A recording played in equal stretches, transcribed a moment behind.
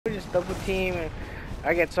double team, and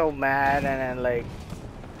I get so mad, and then like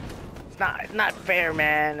it's not fair,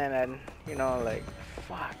 man, and then you know like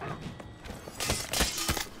fuck.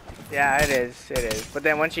 Yeah, it is. But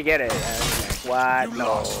then once you get it, I'm like, what?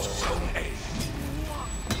 No.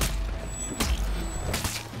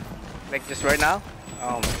 Like just right now?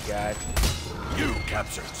 Oh my god. You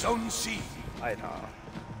captured Zone C. I know.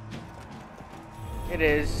 It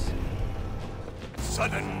is.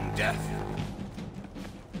 Sudden death.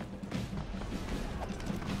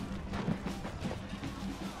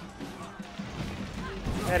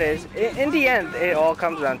 That is. In the end, it all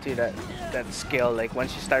comes down to that skill. Like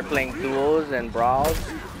once you start playing duels and brawls,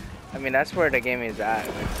 I mean that's where the game is at,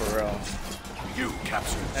 like for real. You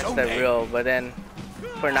captured That's Zone the A. real. But then,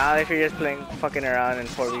 for now, if you're just playing fucking around in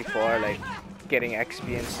 4v4, like getting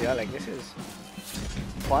XP and stuff, like this is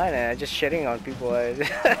fun, and just shitting on people.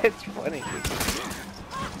 It's funny.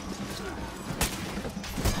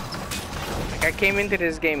 Like I came into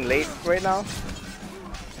this game late right now,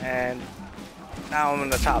 and now I'm on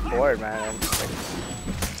the top board, man. I'm just like,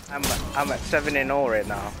 I'm at 7-0 right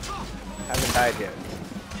now. Haven't died yet.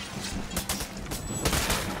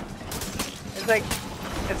 It's like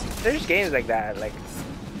there's games like that. Like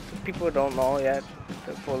people don't know yet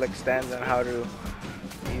the full extent on how to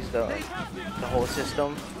use the whole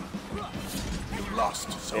system. You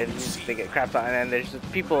lost Zone C. They get crapped on, and then there's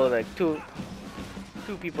people like two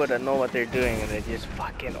people that know what they're doing, and they just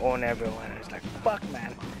fucking own everyone. It's like fuck,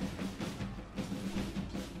 man.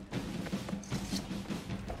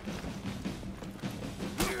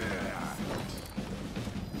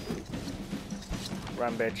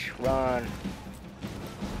 Run, bitch, run.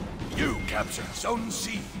 You captured Zone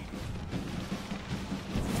C.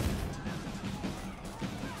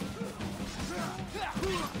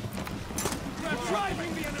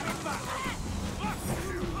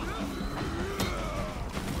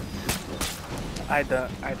 I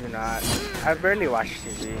do not. I barely watch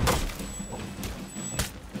TV.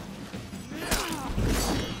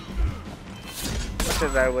 Much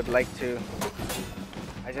as I would like to.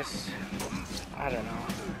 I don't know.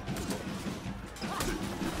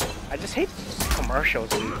 I just hate commercials,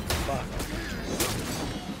 dude. Fuck.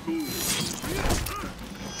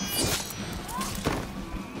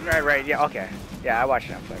 Right, yeah, okay. Yeah, I watch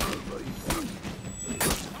Netflix.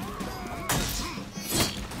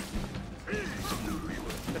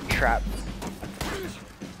 The trap.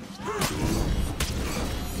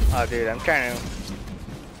 Oh, dude, I'm trying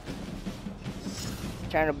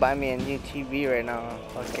to buy me a new TV right now.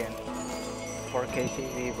 Fucking 4K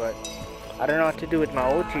TV, but I don't know what to do with my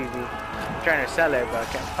old TV. I'm trying to sell it, but I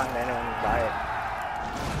can't find anyone to buy it.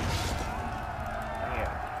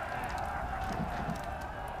 Yeah.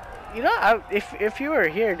 You know, if you were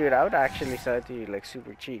here, dude, I would actually sell it to you like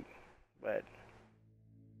super cheap. But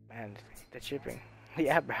man, the shipping.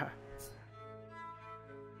 Yeah, bro.